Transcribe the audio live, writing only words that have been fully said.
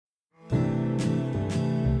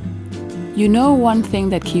You know, one thing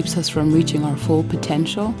that keeps us from reaching our full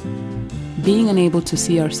potential? Being unable to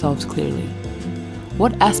see ourselves clearly.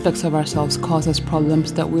 What aspects of ourselves cause us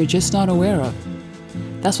problems that we're just not aware of?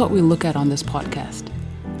 That's what we look at on this podcast.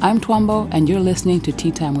 I'm Twombo, and you're listening to Tea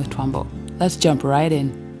Time with Twombo. Let's jump right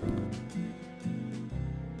in.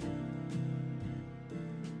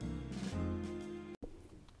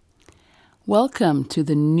 Welcome to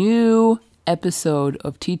the new episode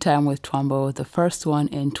of Tea Time with Twombo, the first one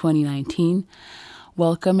in 2019.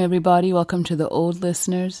 Welcome, everybody. Welcome to the old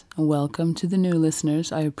listeners, and welcome to the new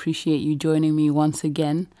listeners. I appreciate you joining me once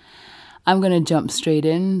again. I'm going to jump straight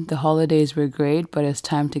in. The holidays were great, but it's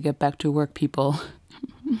time to get back to work, people.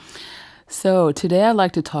 So today I'd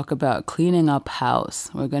like to talk about cleaning up house.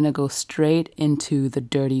 We're going to go straight into the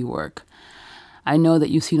dirty work. I know that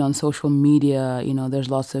you've seen on social media, there's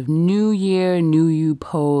lots of New Year, New You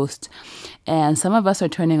posts, and some of us are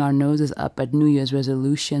turning our noses up at New Year's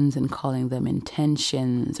resolutions and calling them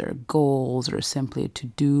intentions or goals or simply a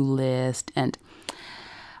to-do list. And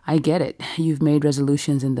I get it. You've made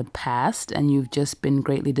resolutions in the past and you've just been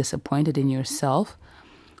greatly disappointed in yourself,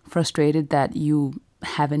 frustrated that you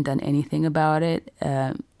haven't done anything about it,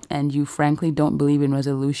 and you frankly don't believe in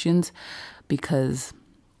resolutions because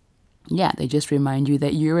they just remind you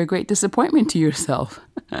that you're a great disappointment to yourself.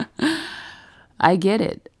 I get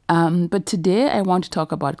it. But today I want to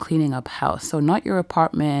talk about cleaning up house. So not your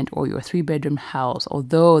apartment or your 3-bedroom house,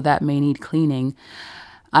 although that may need cleaning.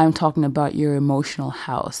 I'm talking about your emotional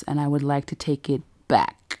house, and I would like to take it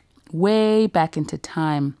back, way back into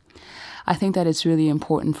time. I think that it's really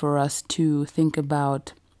important for us to think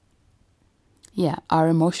about our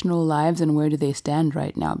emotional lives and where do they stand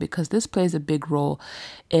right now, because this plays a big role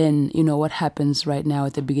in, what happens right now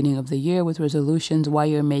at the beginning of the year with resolutions, why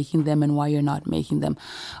you're making them and why you're not making them.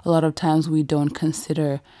 A lot of times we don't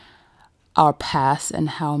consider our past and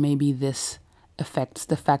how maybe this affects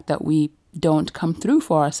the fact that we don't come through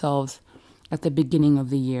for ourselves at the beginning of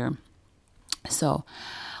the year. So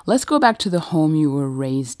let's go back to the home you were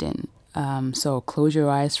raised in. So close your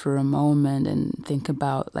eyes for a moment and think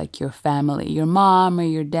about like your family, your mom or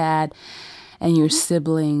your dad and your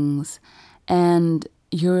siblings, and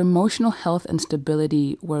your emotional health and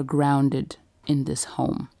stability were grounded in this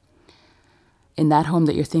home, in that home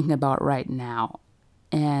that you're thinking about right now.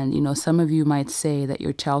 And, some of you might say that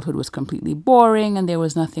your childhood was completely boring and there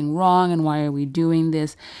was nothing wrong and why are we doing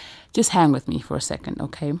this? Just hang with me for a second,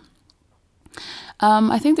 okay?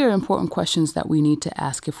 I think there are important questions that we need to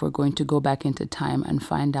ask if we're going to go back into time and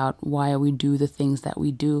find out why we do the things that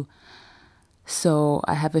we do. So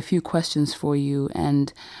I have a few questions for you.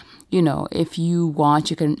 And, if you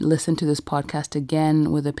want, you can listen to this podcast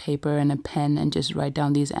again with a paper and a pen and just write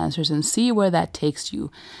down these answers and see where that takes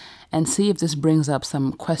you. And see if this brings up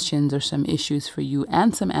some questions or some issues for you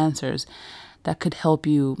and some answers that could help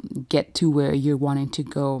you get to where you're wanting to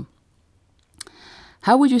go.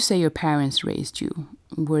 How would you say your parents raised you?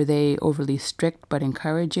 Were they overly strict but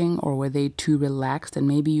encouraging, or were they too relaxed and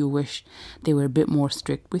maybe you wish they were a bit more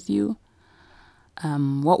strict with you?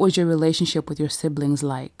 What was your relationship with your siblings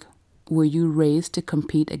like? Were you raised to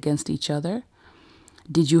compete against each other?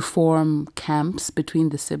 Did you form camps between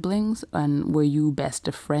the siblings, and were you best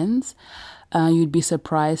of friends? You'd be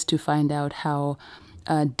surprised to find out how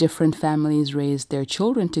different families raise their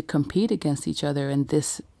children to compete against each other, and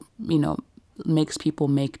this, makes people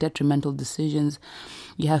make detrimental decisions.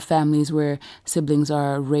 You have families where siblings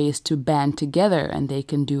are raised to band together and they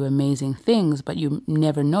can do amazing things, but you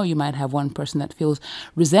never know. You might have one person that feels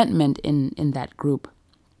resentment in that group.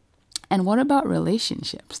 And what about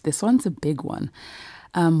relationships? This one's a big one.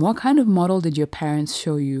 What kind of model did your parents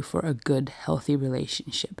show you for a good, healthy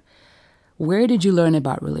relationship? Where did you learn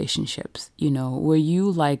about relationships? Were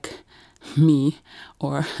you like me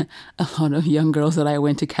or a lot of young girls that I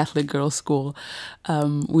went to Catholic girls' school?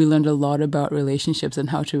 We learned a lot about relationships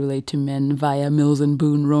and how to relate to men via Mills and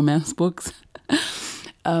Boon romance books.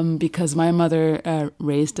 Because my mother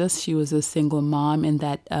raised us. She was a single mom in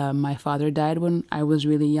that my father died when I was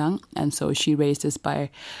really young. And so she raised us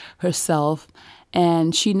by herself.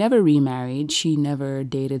 And she never remarried. She never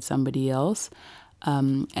dated somebody else.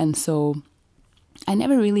 And so I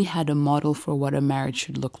never really had a model for what a marriage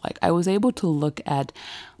should look like. I was able to look at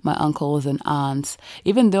my uncles and aunts.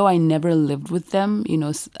 Even though I never lived with them,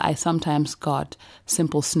 I sometimes got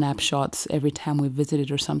simple snapshots every time we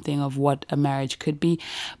visited or something of what a marriage could be.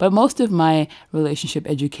 But most of my relationship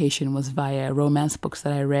education was via romance books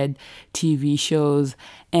that I read, TV shows,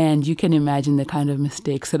 and you can imagine the kind of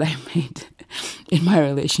mistakes that I made in my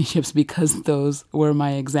relationships because those were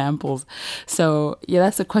my examples. So yeah,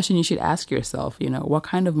 that's a question you should ask yourself. What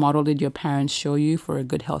kind of model did your parents show you for a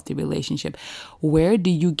good, healthy relationship? Where do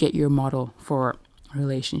you get your model for a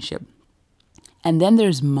relationship? And then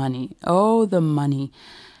there's money. Oh, the money.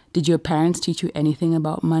 Did your parents teach you anything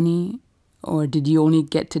about money? Or did you only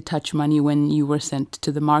get to touch money when you were sent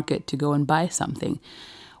to the market to go and buy something?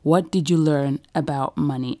 What did you learn about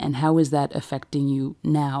money, and how is that affecting you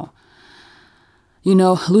now?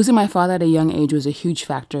 Losing my father at a young age was a huge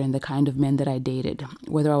factor in the kind of men that I dated.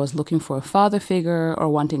 Whether I was looking for a father figure or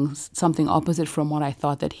wanting something opposite from what I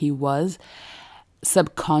thought that he was,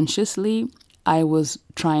 subconsciously, I was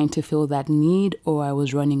trying to fill that need or I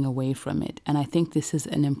was running away from it. And I think this is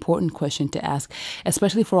an important question to ask,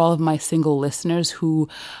 especially for all of my single listeners who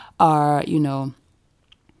are,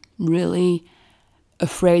 really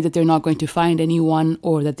afraid that they're not going to find anyone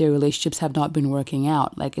or that their relationships have not been working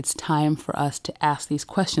out. Like, it's time for us to ask these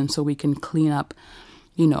questions so we can clean up,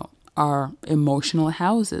 our emotional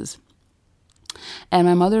houses. And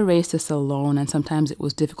my mother raised us alone, and sometimes it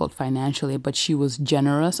was difficult financially, but she was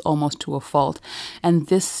generous almost to a fault. And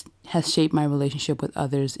this has shaped my relationship with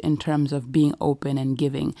others in terms of being open and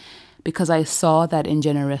giving, because I saw that in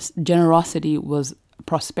generosity was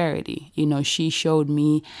prosperity. She showed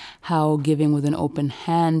me how giving with an open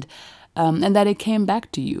hand, and that it came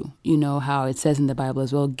back to you. How it says in the Bible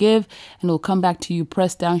as well, give and it'll come back to you,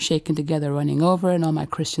 pressed down, shaken together, running over. And all my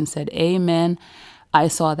Christians said, amen. I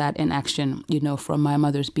saw that in action, from my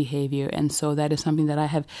mother's behavior. And so that is something that I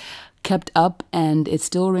have kept up, and it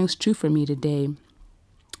still rings true for me today.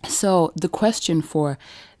 So the question for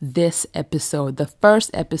this episode, the first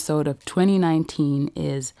episode of 2019,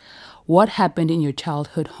 is what happened in your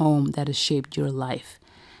childhood home that has shaped your life?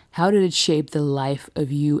 How did it shape the life of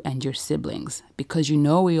you and your siblings? Because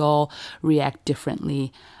we all react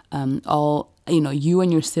differently. You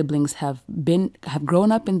and your siblings have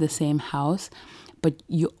grown up in the same house, but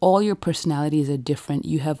all your personalities are different.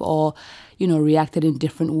 You have all, reacted in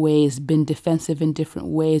different ways, been defensive in different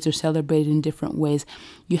ways, or celebrated in different ways.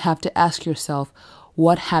 You have to ask yourself,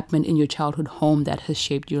 what happened in your childhood home that has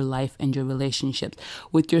shaped your life and your relationships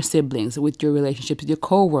with your siblings, with your relationships with your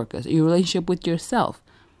co-workers, your relationship with yourself?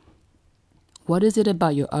 What is it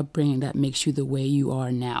about your upbringing that makes you the way you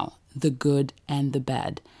are now, the good and the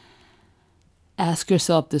bad? Ask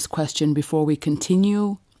yourself this question before we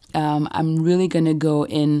continue. I'm really going to go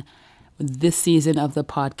in this season of the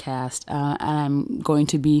podcast, and I'm going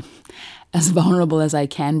to be as vulnerable as I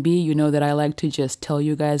can be. You know that I like to just tell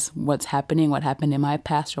you guys what's happening, what happened in my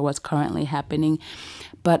past or what's currently happening.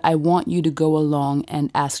 But I want you to go along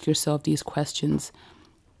and ask yourself these questions.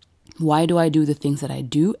 Why do I do the things that I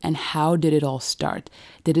do? And how did it all start?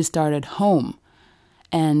 Did it start at home?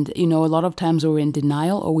 And, a lot of times we're in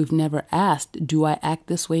denial, or we've never asked, do I act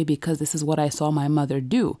this way because this is what I saw my mother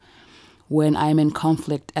do? When I'm in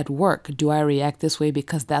conflict at work, do I react this way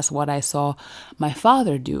because that's what I saw my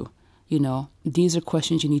father do? These are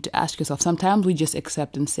questions you need to ask yourself. Sometimes we just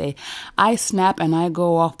accept and say, I snap and I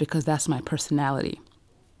go off because that's my personality.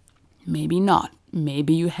 Maybe not.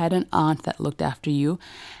 Maybe you had an aunt that looked after you.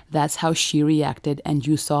 That's how she reacted, and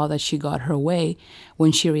you saw that she got her way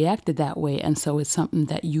when she reacted that way, and so it's something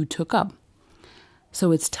that you took up.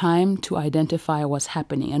 So it's time to identify what's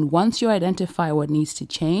happening. And once you identify what needs to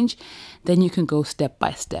change, then you can go step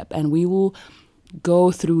by step. And we will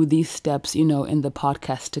go through these steps, in the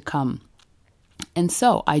podcast to come. And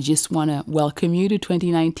so I just want to welcome you to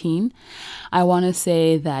 2019. I want to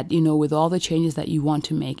say that, with all the changes that you want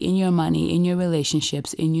to make in your money, in your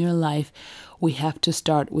relationships, in your life, we have to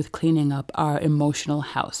start with cleaning up our emotional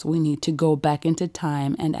house. We need to go back into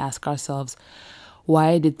time and ask ourselves,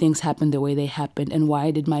 why did things happen the way they happened? And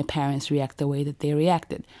why did my parents react the way that they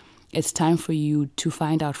reacted? It's time for you to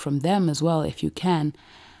find out from them as well, if you can.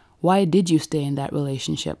 Why did you stay in that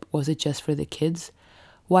relationship? Was it just for the kids?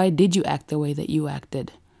 Why did you act the way that you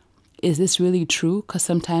acted? Is this really true? Because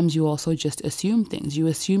sometimes you also just assume things. You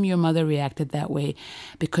assume your mother reacted that way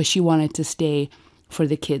because she wanted to stay for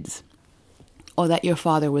the kids, or that your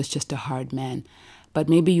father was just a hard man. But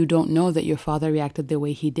maybe you don't know that your father reacted the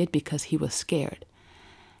way he did because he was scared.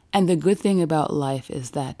 And the good thing about life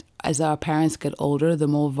is that as our parents get older, the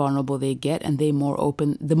more vulnerable they get, and the more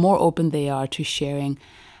open they are to sharing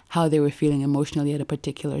how they were feeling emotionally at a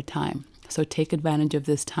particular time. So take advantage of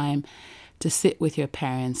this time to sit with your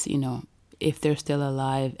parents, if they're still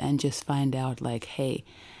alive, and just find out hey,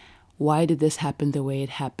 why did this happen the way it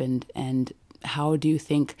happened? And how do you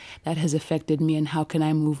think that has affected me, and how can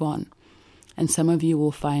I move on? And some of you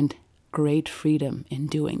will find great freedom in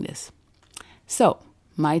doing this. So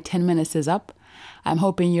my 10 minutes is up. I'm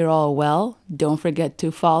hoping you're all well. Don't forget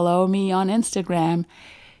to follow me on Instagram,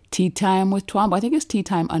 Tea Time with Twombo. I think it's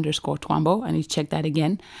teatime_Twombo. I need to check that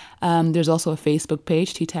again. There's also a Facebook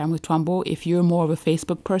page, Tea Time with Twombo. If you're more of a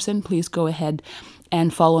Facebook person, please go ahead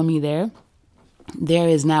and follow me there. There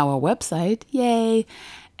is now a website. Yay.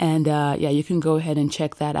 And you can go ahead and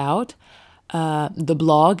check that out. The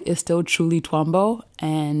blog is still Truly Twombo,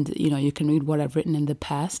 and you can read what I've written in the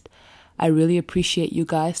past. I really appreciate you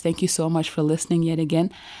guys. Thank you so much for listening yet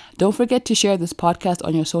again. Don't forget to share this podcast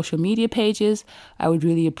on your social media pages. I would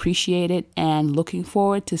really appreciate it, and looking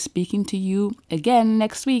forward to speaking to you again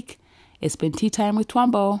next week. It's been Tea Time with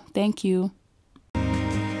Twombo. Thank you.